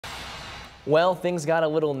Well, things got a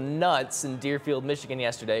little nuts in Deerfield, Michigan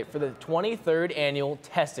yesterday for the 23rd annual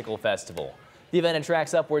Testicle Festival. The event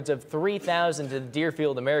attracts upwards of 3,000 to the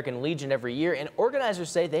Deerfield American Legion every year, and organizers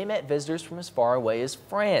say they met visitors from as far away as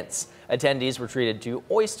France. Attendees were treated to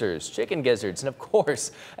oysters, chicken gizzards, and of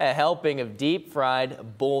course, a helping of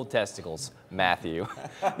deep-fried bull testicles. Matthew.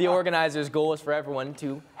 The organizers' goal is for everyone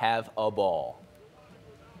to have a ball.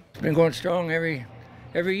 It's been going strong every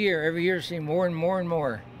year. Every year, see more and more and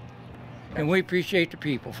more. And we appreciate the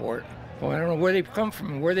people for it. Well, I don't know where they come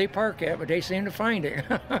from and where they park at, but they seem to find it.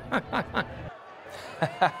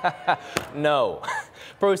 No.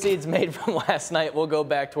 Proceeds made from last night will go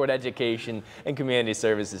back toward education and community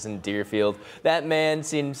services in Deerfield. That man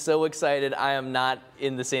seemed so excited. I am not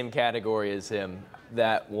in the same category as him.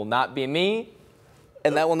 That will not be me,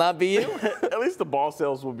 and that will not be you. At least the ball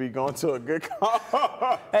sales will be going to a good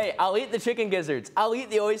cause. Hey, I'll eat the chicken gizzards. I'll eat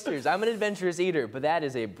the oysters. I'm an adventurous eater, but that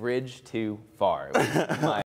is a bridge too far.